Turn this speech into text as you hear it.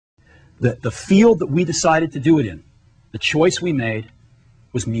The field that we decided to do it in, the choice we made,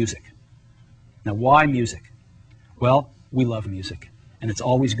 was music. Now, why music? Well, we love music, and it's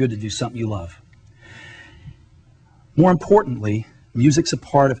always good to do something you love. More importantly, music's a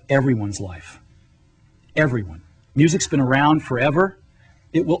part of everyone's life. Everyone. Music's been around forever.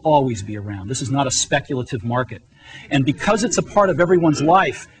 It will always be around. This is not a speculative market. And because it's a part of everyone's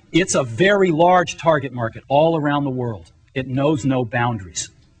life, it's a very large target market all around the world. It knows no boundaries.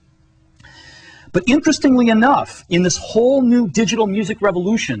 But interestingly enough, in this whole new digital music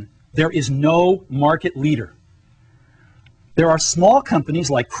revolution, there is no market leader. There are small companies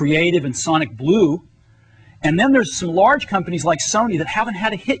like Creative and Sonic Blue, and then there's some large companies like Sony that haven't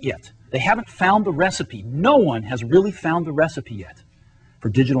had a hit yet. They haven't found the recipe. No one has really found the recipe yet for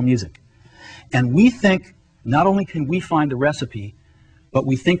digital music. And we think not only can we find the recipe, but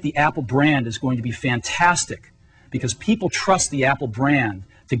we think the Apple brand is going to be fantastic because people trust the Apple brand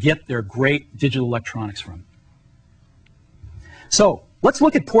to get their great digital electronics from. So let's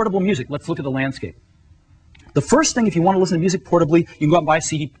look at portable music. Let's look at the landscape. The first thing, if you want to listen to music portably, you can go out and buy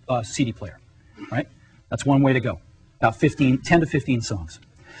a CD player, right? That's one way to go, about 10 to 15 songs.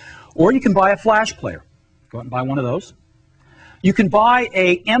 Or you can buy a flash player. Go out and buy one of those. You can buy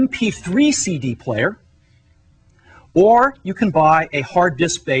a MP3 CD player, or you can buy a hard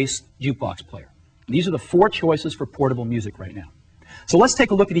disk-based jukebox player. These are the 4 choices for portable music right now. So let's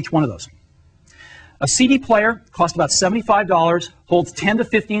take a look at each one of those. A CD player costs about $75, holds 10 to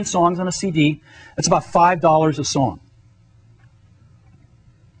 15 songs on a CD. That's about $5 a song.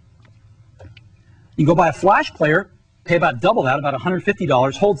 You can go buy a flash player, pay about double that, about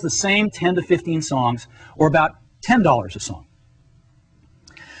 $150, holds the same 10 to 15 songs, or about $10 a song.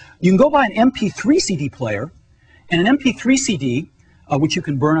 You can go buy an MP3 CD player, and an MP3 CD, which you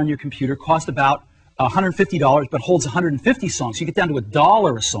can burn on your computer, costs about $150, but holds 150 songs. So you get down to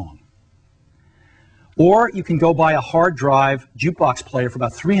 $1 a song. Or you can go buy a hard drive jukebox player for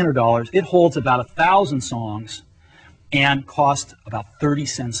about $300. It holds about 1,000 songs and costs about 30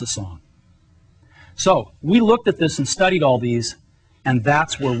 cents a song. So we looked at this and studied all these, and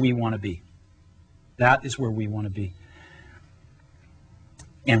that's where we want to be. That is where we want to be.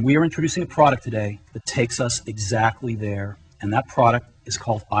 And we are introducing a product today that takes us exactly there, and that product is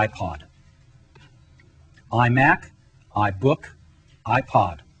called iPod. iMac, iBook,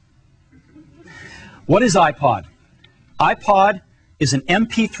 iPod. What is iPod? iPod is an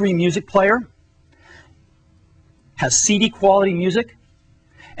MP3 music player, has CD quality music,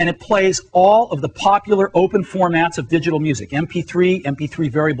 and it plays all of the popular open formats of digital music, MP3,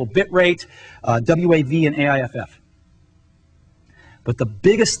 MP3 variable bitrate, WAV, and AIFF. But the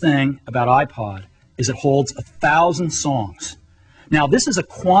biggest thing about iPod is it holds 1,000 songs. Now, this is a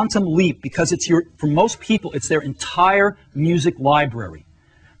quantum leap because it's for most people, it's their entire music library.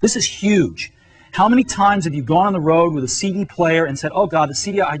 This is huge. How many times have you gone on the road with a CD player and said, oh God, the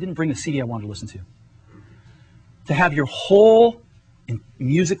CD, I didn't bring the CD I wanted to listen to? To have your whole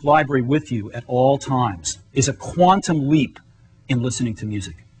music library with you at all times is a quantum leap in listening to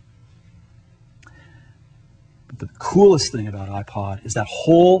music. But the coolest thing about iPod is that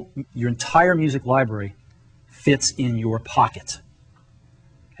your entire music library fits in your pocket.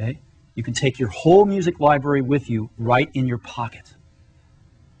 Okay? You can take your whole music library with you right in your pocket.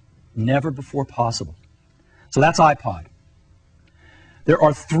 Never before possible. So that's iPod. There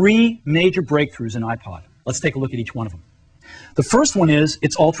are 3 major breakthroughs in iPod. Let's take a look at each one of them. The first one is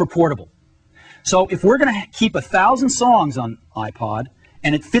it's ultra portable. So if we're going to keep 1,000 songs on iPod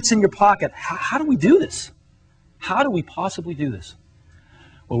and it fits in your pocket, how do we do this? How do we possibly do this?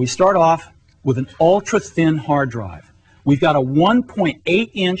 Well, we start off with an ultra thin hard drive. We've got a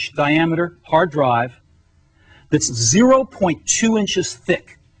 1.8-inch diameter hard drive that's 0.2 inches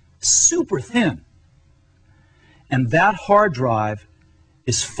thick. Super thin. And that hard drive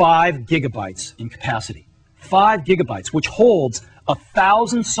is 5 gigabytes in capacity. 5 gigabytes, which holds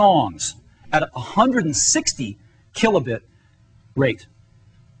 1,000 songs at a 160 kilobit rate,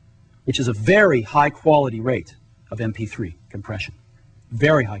 which is a very high quality rate of MP3 compression.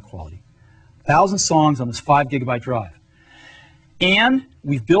 Very high quality. 1,000 songs on this 5 gigabyte drive. And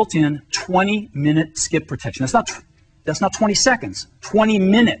we've built in 20-minute skip protection. That's not 20 seconds,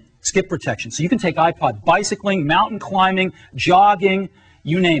 20-minute skip protection. So you can take iPod bicycling, mountain climbing, jogging,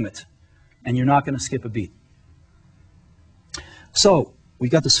 you name it, and you're not going to skip a beat. So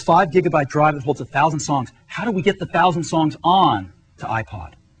we've got this 5 gigabyte drive that holds 1,000 songs. How do we get the 1,000 songs on to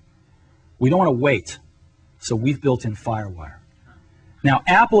iPod? We don't want to wait, so we've built in FireWire. Now,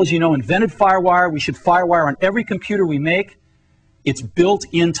 Apple, as you know, invented FireWire. We should FireWire on every computer we make. It's built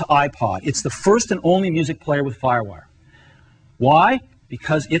into iPod. It's the first and only music player with FireWire. Why?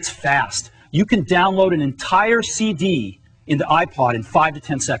 because it's fast. You can download an entire CD into iPod in 5 to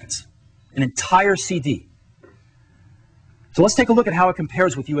 10 seconds. An entire CD. So let's take a look at how it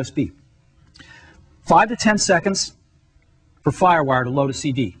compares with USB. 5 to 10 seconds for FireWire to load a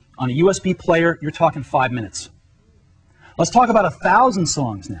CD. On a USB player, you're talking 5 minutes. Let's talk about 1,000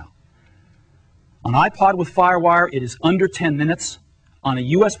 songs now. On iPod with FireWire, it is under 10 minutes. On a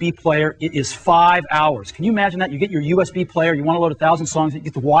USB player, it is 5 hours. Can you imagine that? You get your USB player, you want to load 1,000 songs, you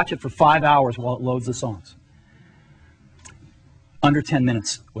get to watch it for 5 hours while it loads the songs. Under 10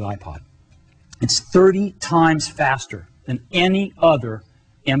 minutes with iPod. It's 30 times faster than any other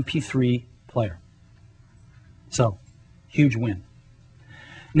MP3 player. So, huge win.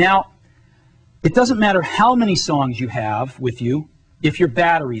 Now, it doesn't matter how many songs you have with you if your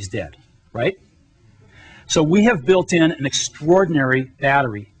battery's dead, right? So we have built in an extraordinary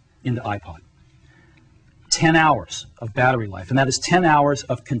battery into iPod. 10 hours of battery life, and that is 10 hours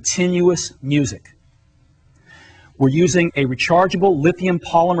of continuous music. We're using a rechargeable lithium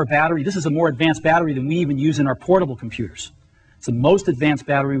polymer battery. This is a more advanced battery than we even use in our portable computers. It's the most advanced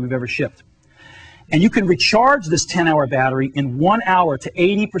battery we've ever shipped. And you can recharge this 10-hour battery in 1 hour to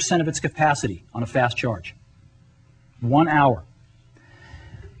 80% of its capacity on a fast charge. 1 hour.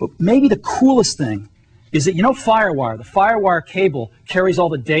 But maybe the coolest thing is that, you know, FireWire, the FireWire cable carries all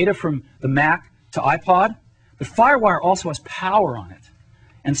the data from the Mac to iPod, but FireWire also has power on it.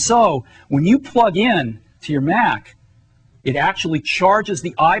 And so, when you plug in to your Mac, it actually charges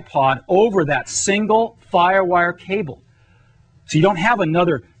the iPod over that single FireWire cable. So you don't have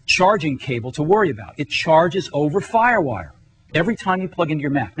another charging cable to worry about. It charges over FireWire every time you plug into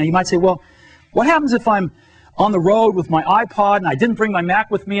your Mac. Now you might say, well, what happens if I'm on the road with my iPod and I didn't bring my Mac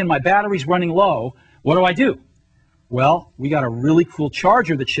with me and my battery's running low? What do I do? Well, we got a really cool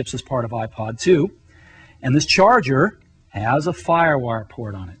charger that ships as part of iPod too, and this charger has a FireWire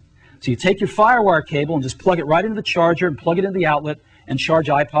port on it. So you take your FireWire cable and just plug it right into the charger and plug it into the outlet and charge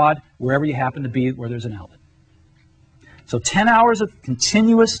iPod wherever you happen to be where there's an outlet. So 10 hours of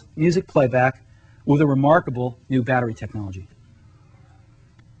continuous music playback with a remarkable new battery technology.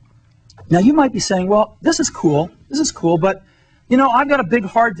 Now you might be saying, well, this is cool, but you know, I've got a big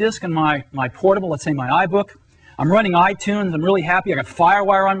hard disk in my portable, let's say my iBook. I'm running iTunes, I'm really happy, I got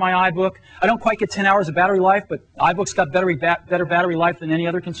FireWire on my iBook. I don't quite get 10 hours of battery life, but iBook's got better battery life than any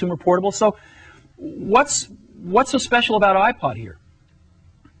other consumer portable. So what's so special about iPod here?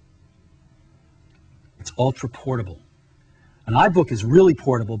 It's ultra portable. An iBook is really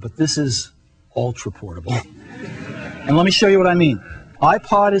portable, but this is ultra portable. And let me show you what I mean.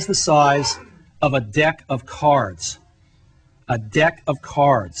 iPod is the size of a deck of cards. A deck of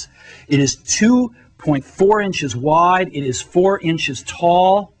cards. It is 2.4 inches wide, it is 4 inches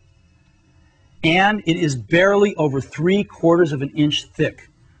tall, and it is barely over 3/4 of an inch thick.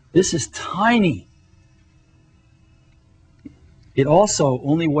 This is tiny. It also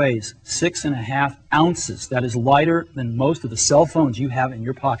only weighs 6.5 ounces. That is lighter than most of the cell phones you have in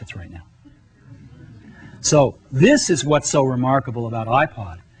your pockets right now. So this is what's so remarkable about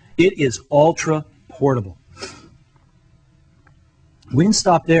iPod. It is ultra portable. We didn't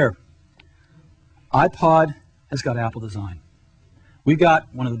stop there. iPod has got Apple design. We've got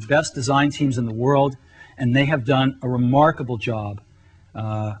one of the best design teams in the world, and they have done a remarkable job.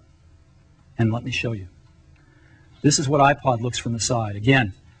 And let me show you. This is what iPod looks from the side.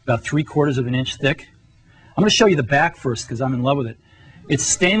 Again, about 3/4 of an inch thick. I'm going to show you the back first because I'm in love with it. It's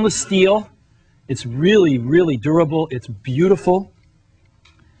stainless steel. It's really, really durable. It's beautiful.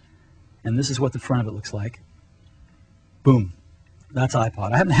 And this is what the front of it looks like. Boom. That's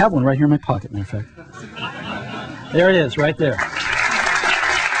iPod. I happen to have one right here in my pocket, matter of fact. There it is, right there.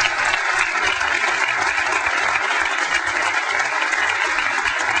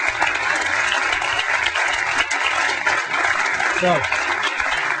 So,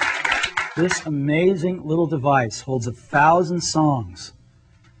 this amazing little device holds 1,000 songs,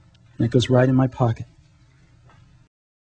 and it goes right in my pocket.